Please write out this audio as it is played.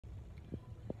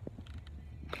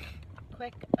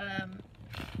quick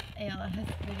ALS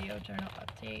video journal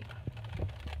update.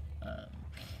 I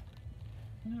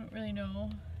don't really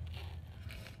know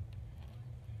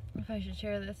if I should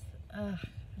share this. I'm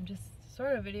just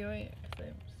sort of videoing it because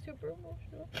I'm super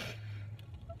emotional.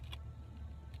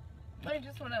 I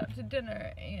just went out to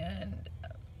dinner and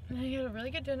I had a really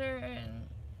good dinner, and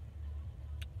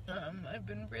I've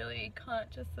been really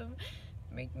conscious of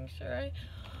making sure I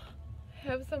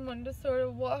have someone to sort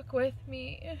of walk with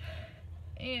me,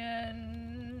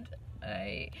 and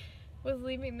I was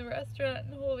leaving the restaurant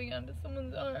and holding onto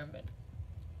someone's arm and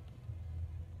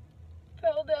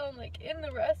fell down like in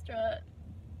the restaurant,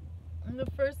 and the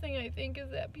first thing I think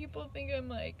is that people think I'm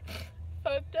like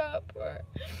fucked up or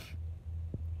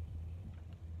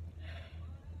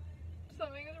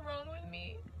something's wrong with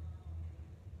me.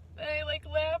 And I like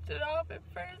laughed it off at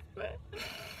first, but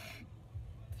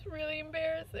it's really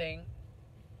embarrassing.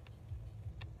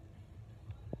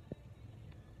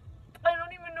 I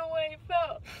don't even know why I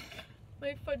fell.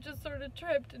 My foot just sort of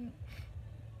tripped and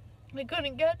I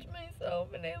couldn't catch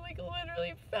myself, and I like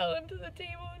literally fell into the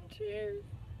table and chairs.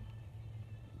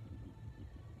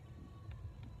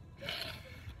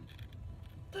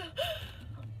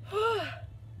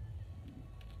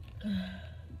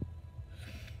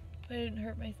 I didn't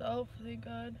hurt myself, thank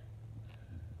God.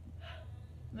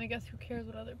 And I guess who cares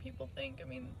what other people think? I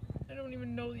mean, I don't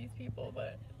even know these people,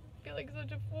 but I feel like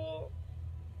such a fool.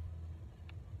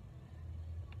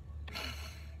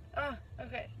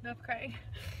 Okay, enough crying.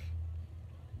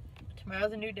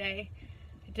 Tomorrow's a new day.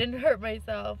 I didn't hurt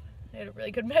myself. I had a really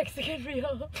good Mexican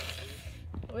meal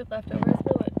with leftovers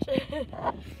for lunch.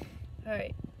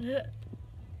 Alright.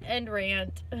 End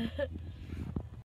rant.